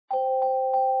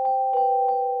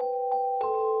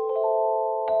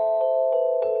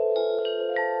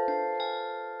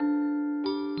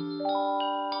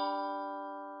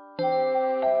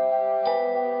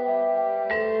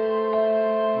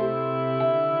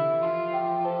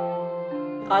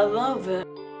I love it.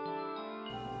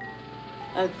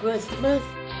 At Christmas,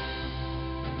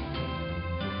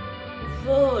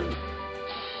 food,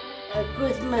 at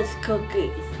Christmas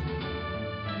cookies,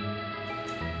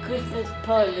 Christmas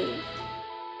parties.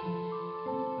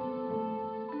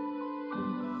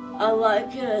 I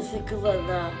like it as a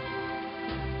Coletta.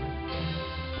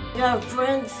 I got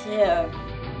friends here.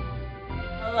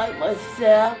 I like my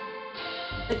staff,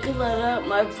 the Coletta,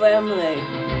 my family.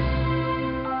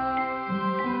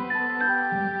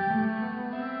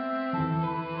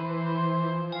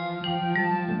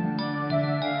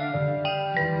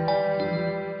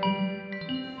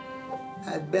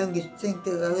 I've been distinct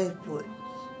alive for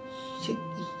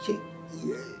 66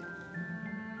 years.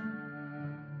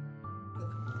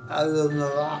 I learned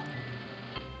a lot.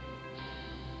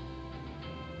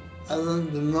 I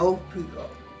learned to know people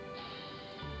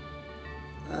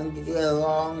and to get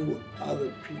along with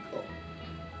other people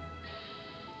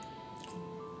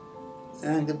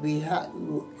and to be happy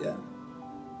with them.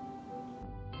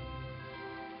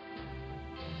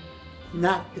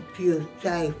 Not to feel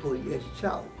sorry for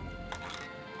yourself.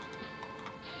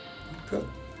 Because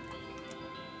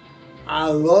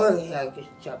our Lord had to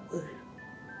suffer.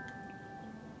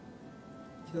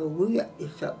 So we have to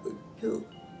suffer too.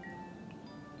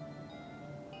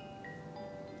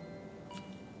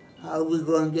 How are we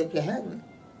going to get to heaven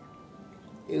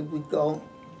if we don't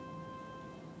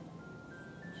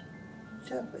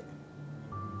suffer?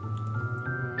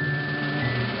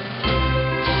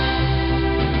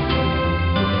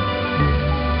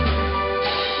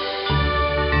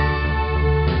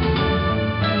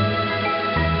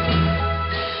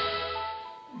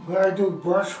 I do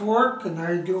brushwork and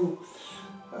I do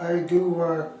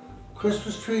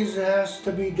Christmas trees that has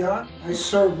to be done. I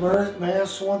serve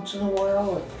Mass once in a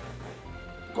while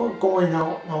and going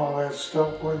out and all that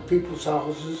stuff, going to people's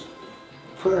houses,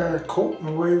 put on a coat and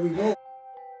away we go.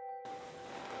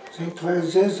 St.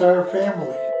 Clair's is our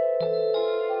family.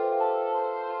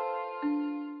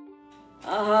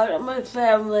 I heart of my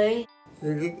family.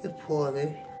 You're the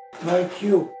poorest. Like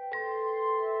you.